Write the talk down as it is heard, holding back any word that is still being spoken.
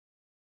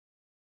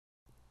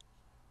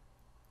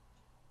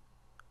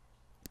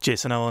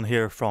Jason Allen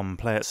here from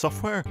PlayIt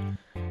Software.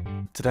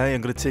 Today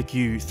I'm going to take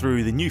you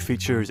through the new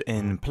features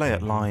in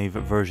PlayIt Live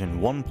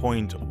version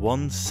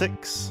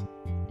 1.16.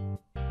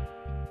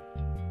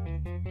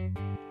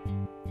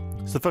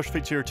 So the first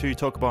feature to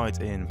talk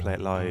about in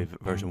PlayIt Live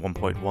version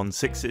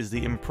 1.16 is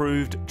the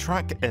improved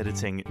track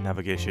editing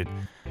navigation.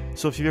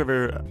 So if you've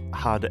ever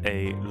had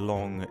a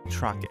long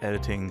track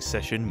editing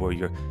session where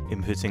you're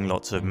inputting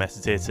lots of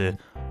metadata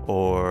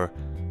or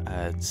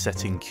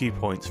setting cue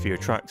points for your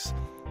tracks,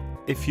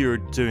 if you're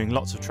doing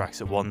lots of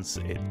tracks at once,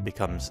 it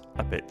becomes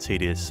a bit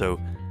tedious.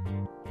 So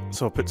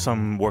I'll put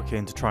some work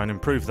in to try and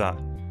improve that.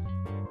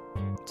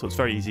 So it's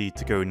very easy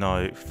to go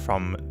now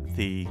from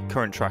the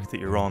current track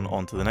that you're on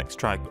onto the next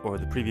track or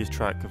the previous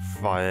track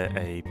via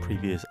a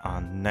previous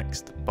and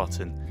next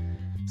button.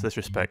 So this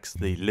respects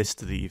the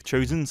list that you've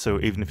chosen.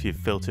 So even if you've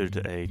filtered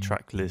a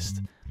track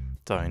list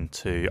down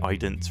to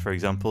idents, for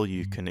example,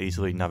 you can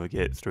easily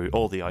navigate through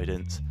all the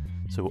idents,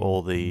 so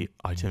all the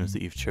items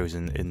that you've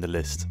chosen in the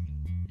list.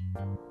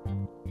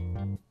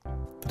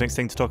 The next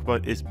thing to talk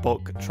about is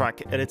bulk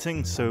track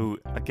editing. So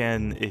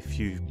again, if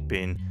you've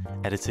been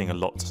editing a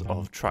lot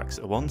of tracks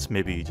at once,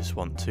 maybe you just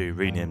want to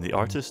rename the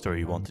artist or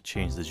you want to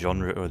change the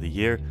genre or the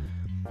year,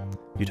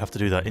 you'd have to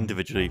do that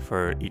individually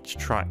for each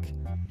track.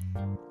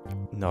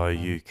 Now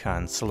you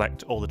can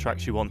select all the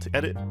tracks you want to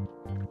edit,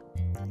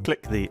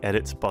 click the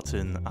edit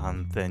button,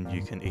 and then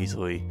you can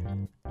easily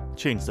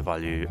change the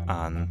value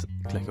and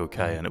click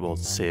OK, and it will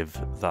save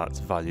that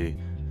value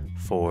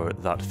for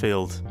that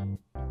field.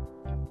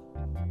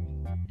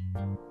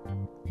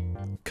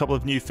 Couple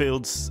of new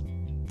fields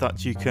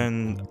that you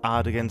can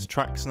add against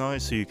tracks now.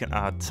 So you can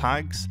add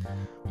tags,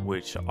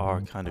 which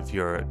are kind of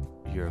your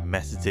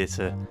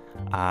metadata,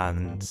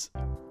 and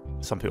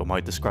some people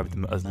might describe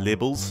them as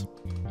labels.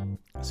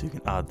 So you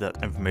can add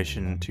that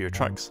information to your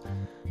tracks.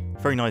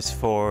 Very nice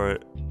for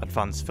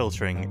advanced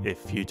filtering.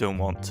 If you don't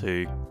want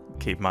to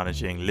keep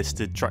managing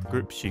listed track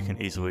groups, you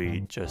can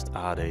easily just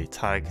add a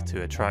tag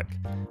to a track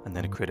and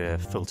then create a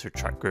filtered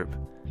track group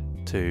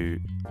to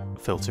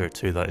filter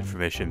to that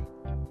information.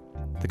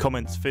 The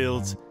comments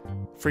field,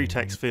 free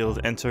text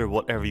field, enter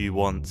whatever you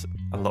want.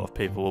 A lot of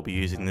people will be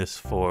using this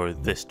for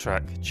this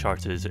track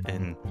charted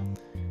in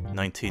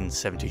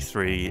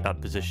 1973 at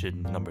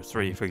position number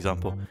 3, for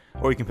example.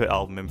 Or you can put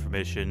album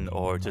information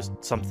or just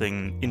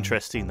something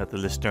interesting that the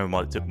listener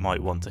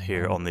might want to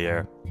hear on the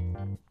air.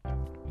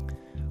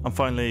 And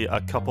finally,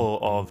 a couple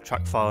of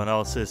track file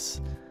analysis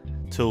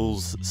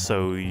tools,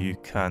 so you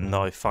can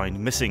now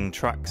find missing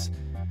tracks.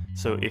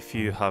 So if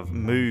you have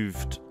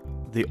moved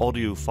the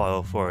audio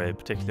file for a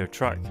particular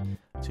track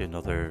to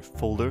another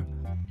folder,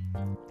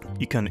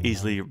 you can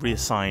easily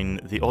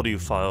reassign the audio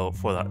file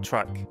for that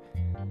track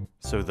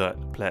so that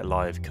PlayIt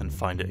Live can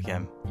find it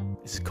again.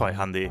 It's quite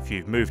handy if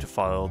you've moved a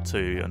file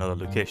to another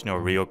location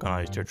or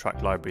reorganized your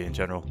track library in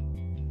general.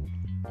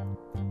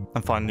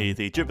 And finally,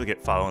 the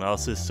duplicate file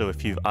analysis. So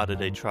if you've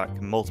added a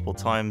track multiple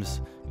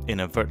times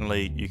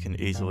inadvertently, you can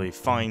easily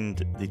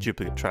find the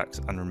duplicate tracks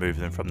and remove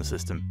them from the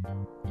system.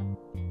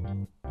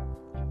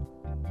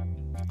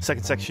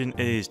 Second section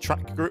is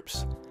track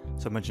groups.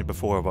 So I mentioned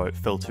before about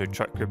filtered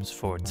track groups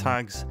for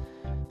tags.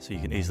 So you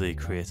can easily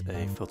create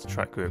a filtered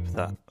track group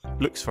that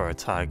looks for a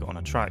tag on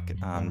a track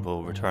and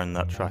will return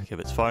that track if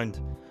it's found.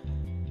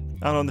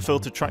 And on the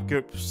filtered track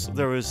groups,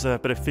 there was a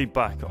bit of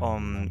feedback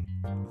on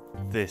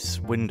this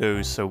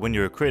window. So when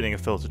you were creating a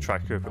filtered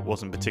track group, it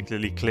wasn't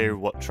particularly clear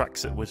what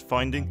tracks it was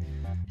finding.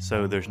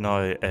 So there's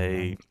now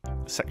a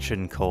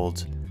section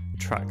called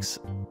tracks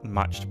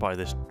matched by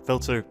this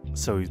filter,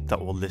 so that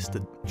will list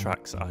the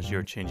tracks as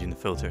you're changing the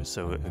filter.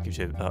 So it gives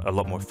you a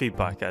lot more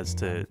feedback as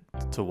to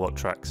what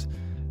tracks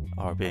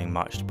are being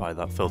matched by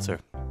that filter.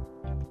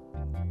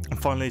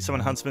 And finally, some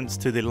enhancements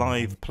to the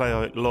live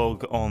playout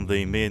log on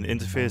the main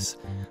interface.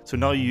 So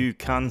now you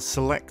can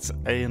select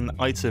an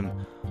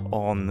item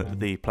on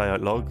the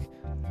playout log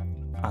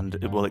and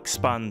it will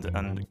expand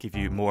and give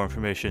you more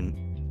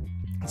information,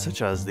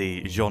 such as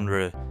the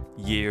genre,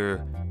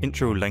 year,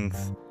 intro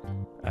length,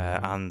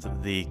 and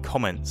the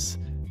comments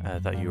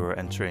that you are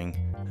entering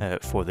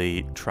for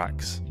the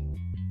tracks.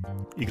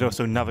 You can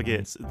also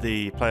navigate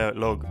the playout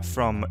log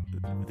from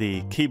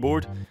the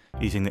keyboard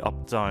using the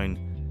up, down,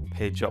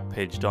 page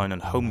down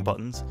and home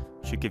buttons,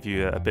 which should give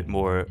you a bit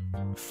more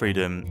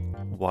freedom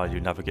while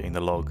you're navigating the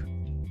log.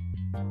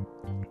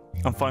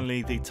 And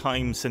finally, the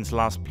time since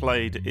last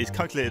played is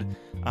calculated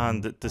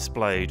and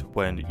displayed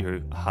when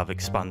you have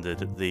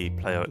expanded the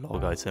playout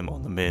log item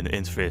on the main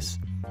interface.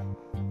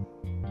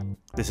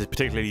 This is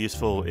particularly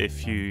useful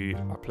if you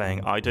are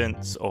playing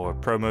idents or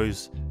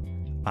promos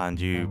and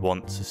you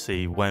want to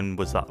see when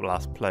was that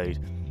last played.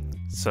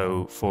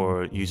 So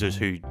for users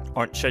who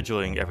aren't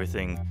scheduling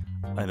everything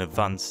in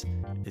advance,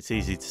 it's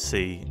easy to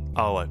see,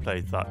 oh, I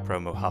played that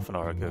promo half an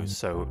hour ago,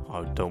 so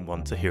I don't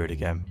want to hear it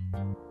again.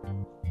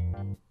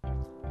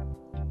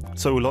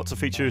 So lots of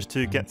features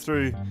to get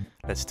through.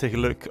 Let's take a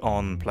look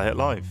on PlayIt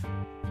Live.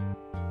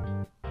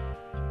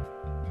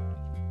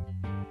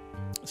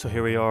 So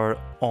here we are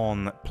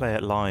on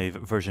PlayIt Live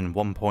version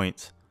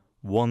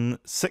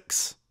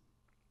 1.16.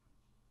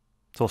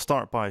 So I'll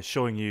start by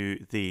showing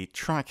you the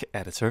track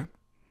editor.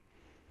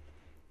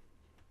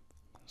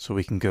 So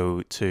we can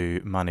go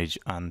to Manage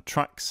and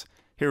Tracks.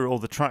 Here are all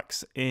the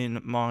tracks in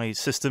my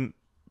system.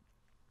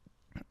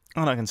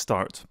 And I can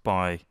start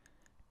by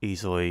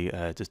easily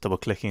just double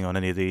clicking on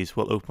any of these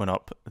will open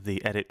up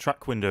the Edit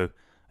Track window.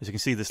 As you can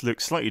see, this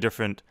looks slightly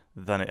different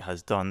than it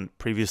has done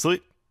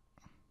previously.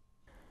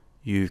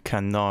 You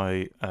can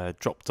now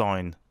drop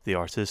down the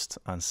artist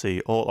and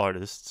see all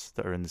artists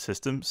that are in the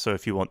system. So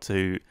if you want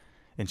to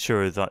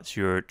ensure that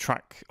your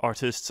track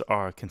artists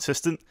are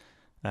consistent,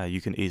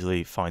 you can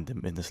easily find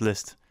them in this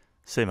list.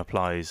 Same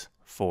applies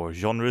for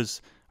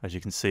genres. As you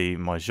can see,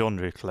 my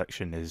genre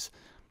collection is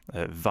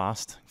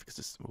vast,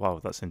 because wow,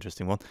 that's an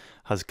interesting one,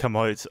 has come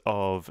out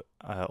of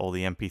all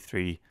the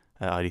MP3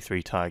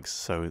 ID3 tags,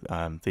 so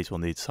these will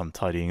need some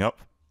tidying up.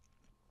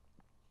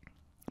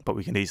 But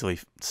we can easily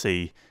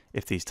see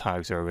if these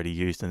tags are already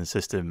used in the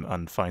system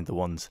and find the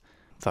ones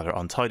that are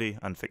untidy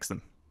and fix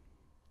them.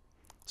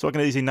 So I can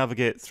easily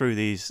navigate through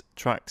these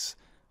tracks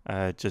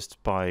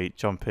just by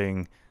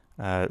jumping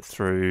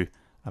through.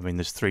 I mean,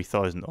 there's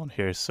 3,000 on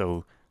here,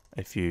 so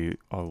if you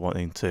are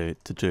wanting to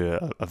do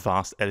a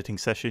vast editing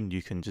session,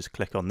 you can just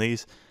click on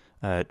these,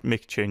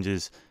 make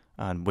changes,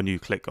 and when you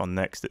click on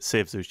next, it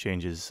saves those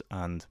changes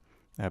and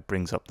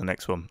brings up the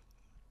next one.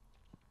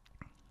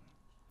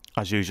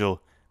 As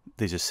usual,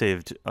 these are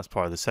saved as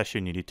part of the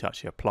session. You need to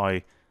actually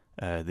apply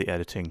the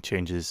editing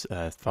changes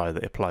via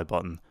the apply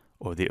button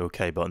or the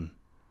OK button.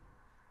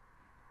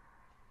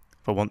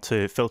 If I want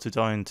to filter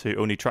down to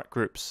only track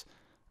groups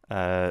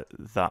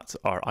that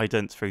are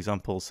ident, for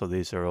example, so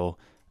these are all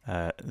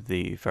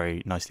the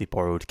very nicely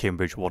borrowed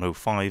Cambridge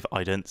 105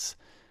 idents.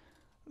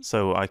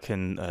 So I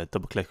can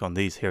double click on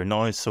these here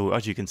now. So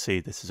as you can see,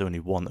 this is only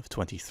one of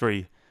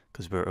 23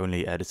 because we're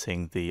only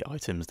editing the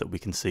items that we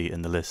can see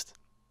in the list.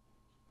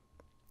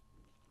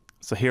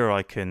 So here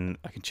I can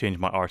change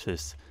my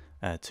artist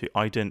to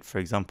ident, for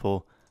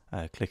example.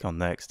 Click on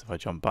next. If I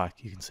jump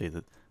back, you can see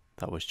that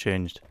that was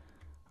changed,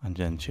 and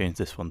then change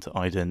this one to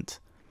ident.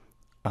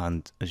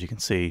 And as you can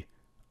see,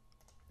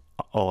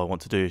 all I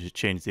want to do is just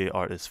change the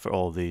artist for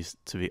all of these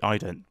to be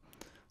ident.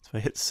 So if I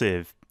hit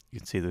save, you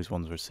can see those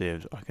ones were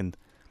saved. I can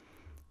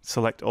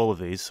select all of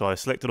these. So I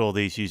selected all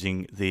these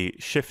using the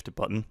shift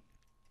button,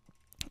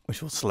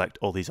 which will select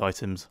all these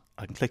items.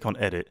 I can click on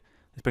edit.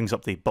 This brings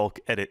up the bulk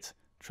edit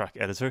track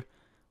editor,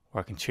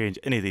 where I can change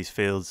any of these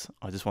fields.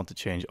 I just want to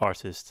change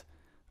artist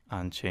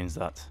and change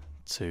that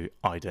to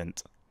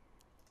ident,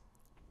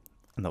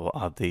 and that will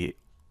add the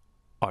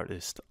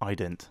artist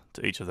ident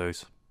to each of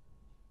those.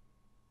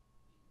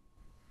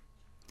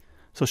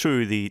 So I'll show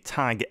you the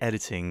tag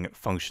editing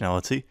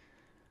functionality.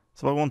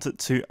 So I wanted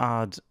to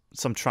add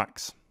some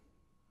tracks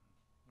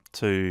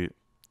to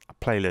a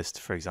playlist,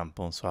 for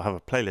example. So I have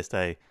a playlist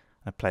A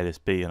and a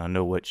playlist B, and I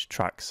know which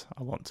tracks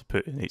I want to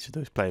put in each of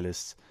those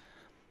playlists.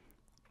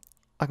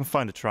 I can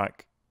find a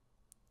track,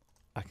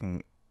 I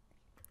can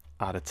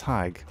add a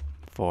tag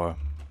for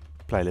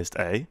playlist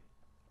A,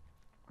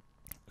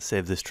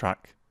 save this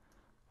track,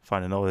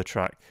 find another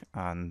track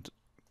and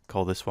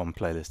call this one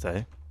playlist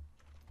A.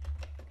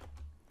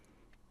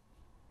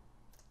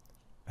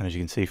 And as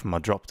you can see from my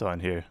drop down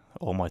here,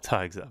 all my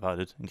tags that I've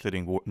added,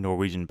 including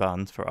Norwegian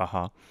bands for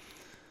AHA.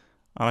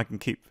 And I can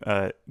keep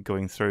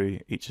going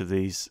through each of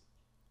these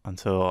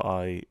until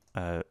I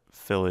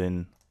fill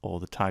in all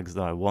the tags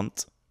that I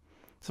want.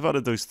 So I've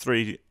added those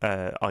three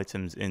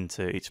items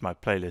into each of my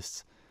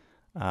playlists,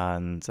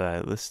 and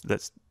let's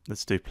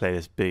do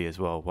playlist B as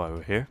well while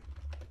we're here.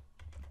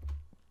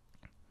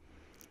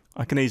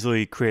 I can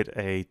easily create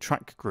a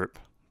track group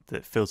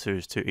that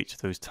filters to each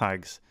of those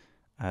tags,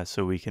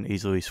 so we can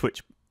easily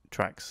switch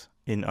tracks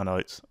in and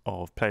out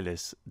of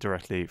playlists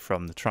directly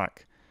from the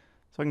track.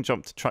 So I can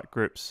jump to track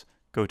groups,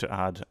 go to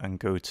add, and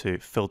go to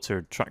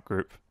filtered track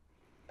group.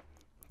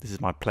 This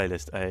is my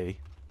playlist A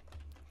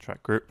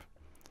track group.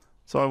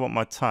 So I want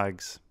my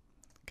tags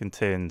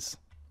contains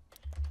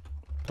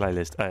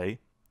playlist A.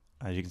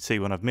 As you can see,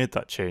 when I've made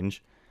that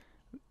change,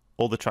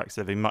 all the tracks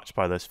that have been matched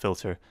by this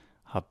filter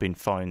have been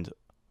found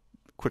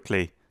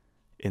quickly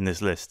in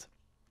this list.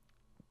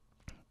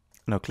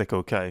 And I'll click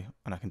OK,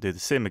 and I can do the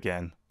same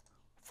again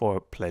for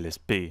playlist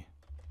B.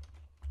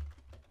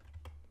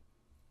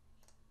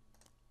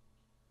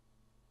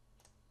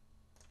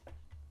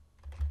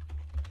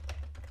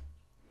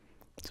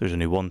 So there's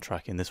only one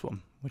track in this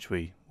one, which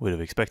we would have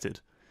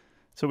expected.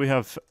 So we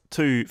have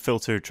two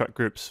filtered track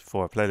groups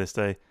for playlist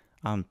A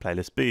and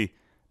playlist B.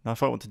 Now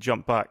if I want to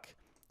jump back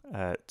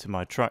to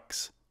my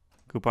tracks,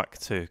 go back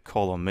to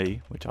Call on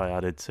Me, which I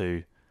added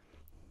to,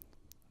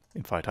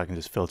 in fact I can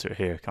just filter it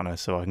here, can I?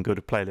 So I can go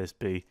to playlist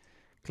B,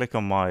 click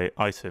on my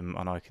item,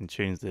 and I can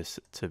change this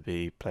to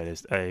be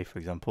playlist A, for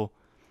example,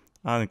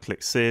 and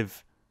click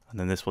save, and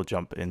then this will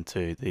jump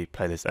into the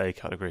playlist A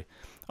category.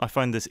 I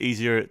find this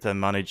easier than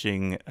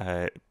managing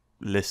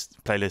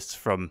playlists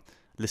from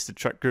listed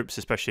track groups,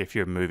 especially if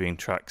you're moving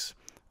tracks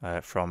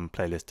from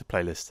playlist to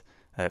playlist.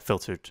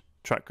 Filtered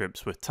track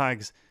groups with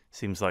tags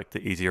seems like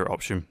the easier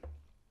option.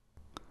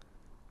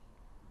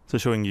 So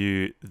showing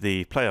you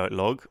the playout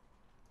log,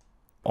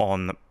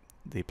 on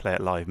the PlayIt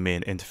Live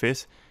main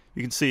interface,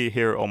 you can see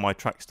here all my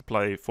tracks to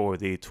play for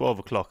the 12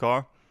 o'clock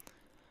hour.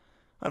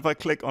 And if I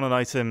click on an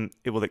item,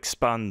 it will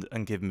expand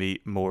and give me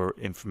more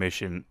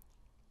information.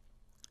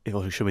 It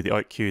will show me the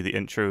out cue, the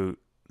intro,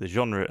 the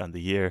genre and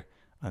the year,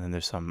 and then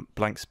there's some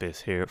blank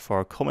space here for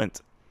a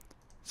comment.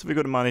 So if we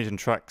go to managing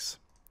tracks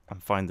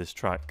and find this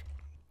track,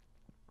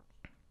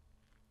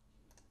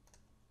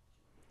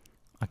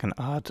 I can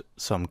add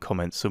some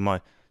comments. So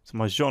my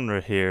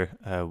genre here,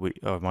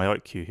 or my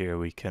out cue here,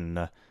 we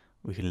can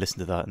listen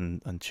to that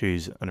and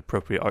choose an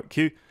appropriate out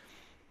cue.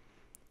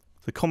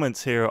 The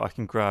comments here I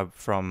can grab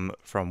from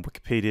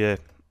Wikipedia.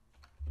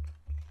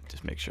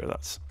 Just make sure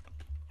that's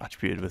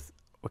attributed with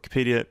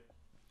Wikipedia.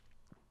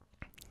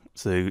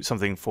 So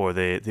something for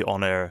the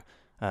on-air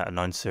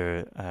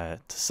announcer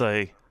to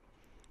say,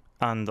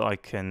 and I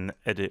can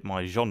edit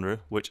my genre,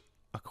 which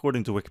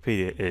according to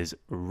Wikipedia is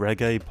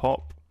reggae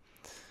pop.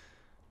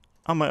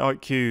 And my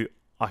out cue,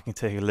 I can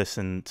take a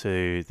listen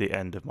to the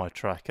end of my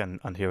track and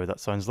hear what that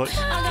sounds like.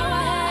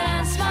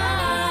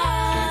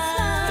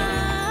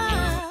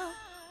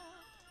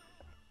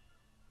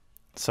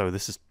 So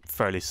this is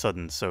fairly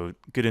sudden, so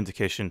good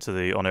indication to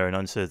the on-air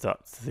announcer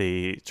that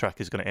the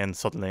track is going to end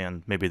suddenly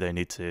and maybe they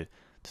need to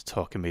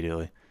talk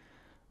immediately.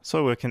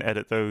 So we can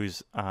edit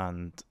those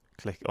and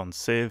click on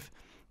save.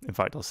 In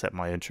fact, I'll set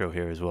my intro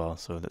here as well,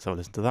 so let's have a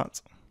listen to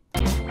that.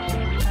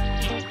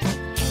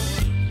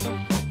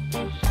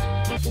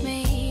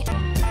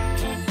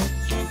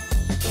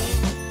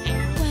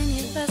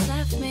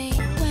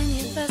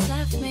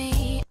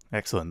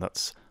 Excellent,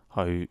 that's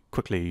how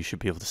quickly you should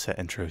be able to set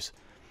intros.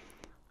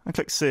 And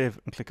click save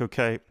and click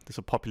OK. This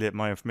will populate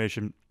my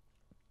information.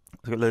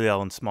 I've got Lily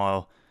Allen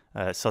Smile,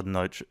 sudden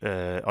out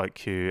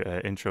cue,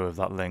 intro of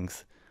that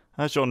length.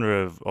 A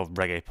genre of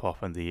reggae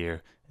pop, and the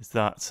year is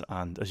that.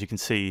 And as you can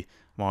see,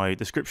 my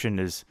description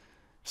is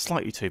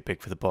slightly too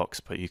big for the box,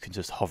 but you can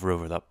just hover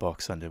over that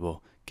box and it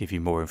will give you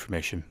more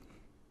information.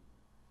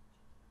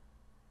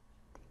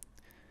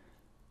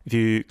 If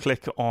you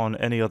click on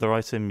any other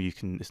item, you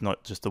can, it's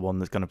not just the one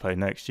that's going to play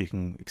next, you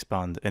can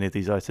expand any of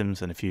these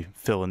items, and if you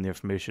fill in the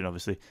information,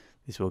 obviously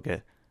these will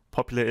get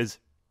populated.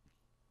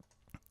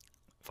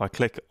 If I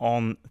click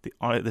on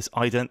this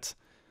ident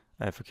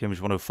for Cambridge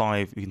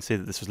 105, you can see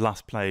that this was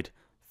last played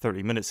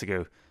 30 minutes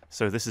ago.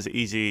 So this is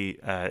easy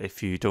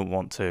if you don't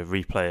want to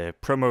replay a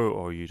promo,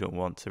 or you don't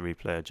want to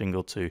replay a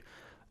jingle too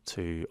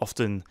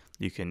often.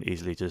 You can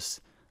easily just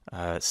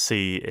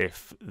see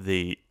if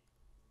the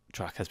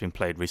track has been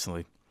played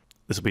recently.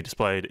 This will be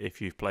displayed if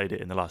you've played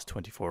it in the last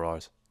 24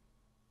 hours.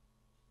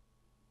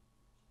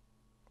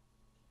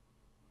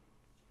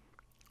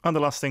 And the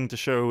last thing to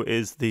show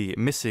is the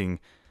missing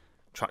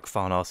track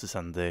file analysis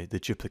and the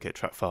duplicate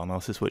track file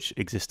analysis, which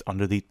exist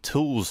under the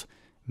Tools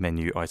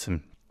menu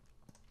item.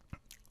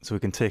 So we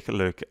can take a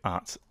look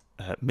at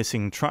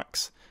missing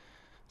tracks.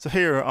 So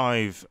here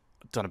I've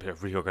done a bit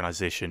of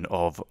reorganization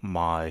of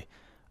my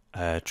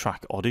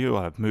track audio.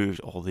 I've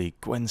moved all the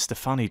Gwen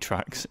Stefani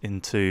tracks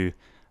into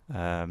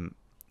a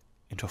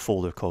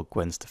folder called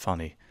Gwen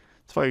Stefani.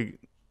 So if I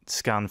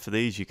scan for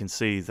these, you can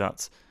see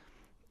that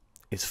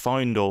it's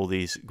found all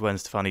these Gwen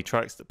Stefani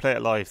tracks that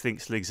PlayIt Live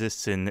thinks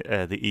exists in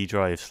the E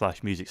drive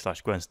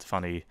 /music /Gwen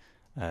Stefani,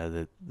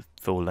 the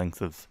full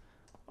length of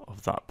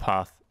that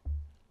path.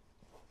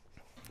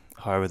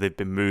 However, they've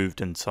been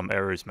moved and some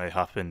errors may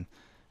happen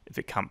if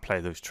it can't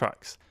play those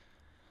tracks.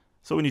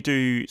 So when you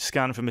do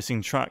scan for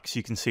missing tracks,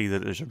 you can see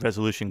that there's a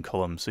resolution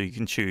column, so you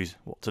can choose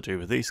what to do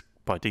with these.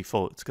 By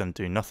default, it's going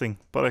to do nothing,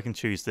 but I can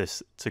choose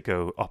this to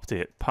go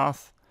update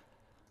path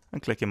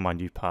and click in my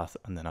new path,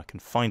 and then I can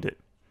find it.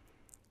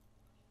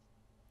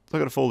 So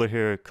I've got a folder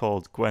here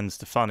called Gwen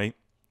Stefani,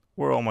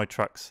 where all my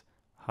tracks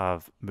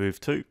have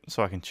moved to.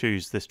 So I can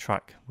choose this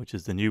track, which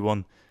is the new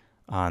one,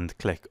 and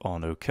click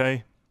on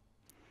OK.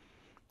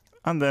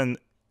 And then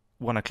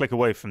when I click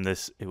away from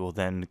this, it will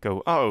then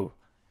go, oh,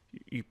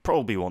 you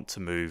probably want to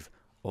move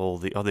all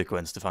the other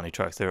Gwen Stefani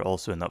tracks. They're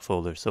also in that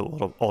folder, so it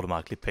will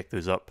automatically pick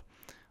those up.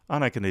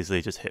 And I can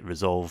easily just hit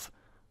resolve.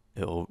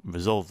 It'll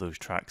resolve those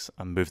tracks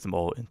and move them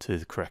all into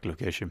the correct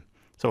location.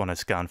 So when I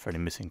scan for any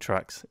missing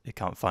tracks, it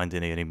can't find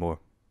any anymore.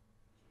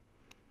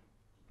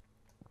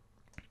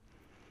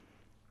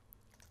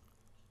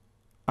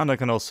 And I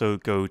can also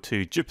go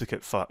to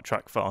duplicate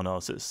track file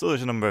analysis. So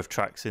there's a number of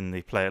tracks in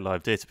the PlayIt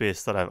Live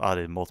database that I've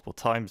added multiple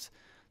times.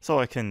 So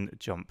I can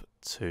jump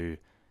to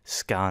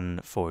scan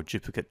for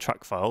duplicate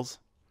track files.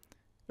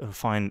 It'll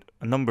find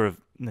a number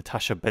of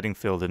Natasha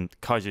Bedingfield and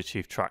Kaiser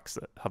Chief tracks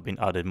that have been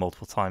added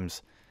multiple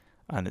times.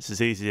 And it's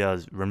as easy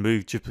as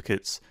remove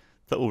duplicates.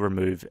 That will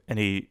remove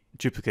any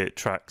duplicate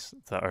tracks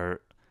that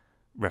are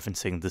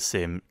referencing the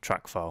same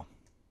track file.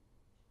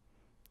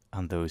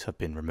 And those have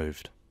been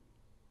removed.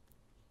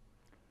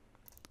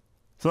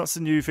 So that's the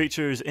new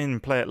features in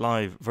PlayIt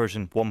Live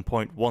version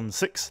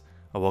 1.16.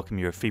 I welcome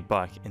your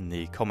feedback in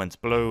the comments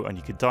below, and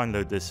you can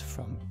download this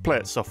from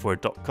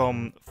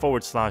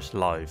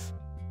playitsoftware.com/live.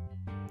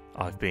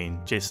 I've been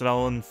Jason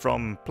Allen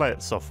from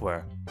PlayIt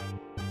Software.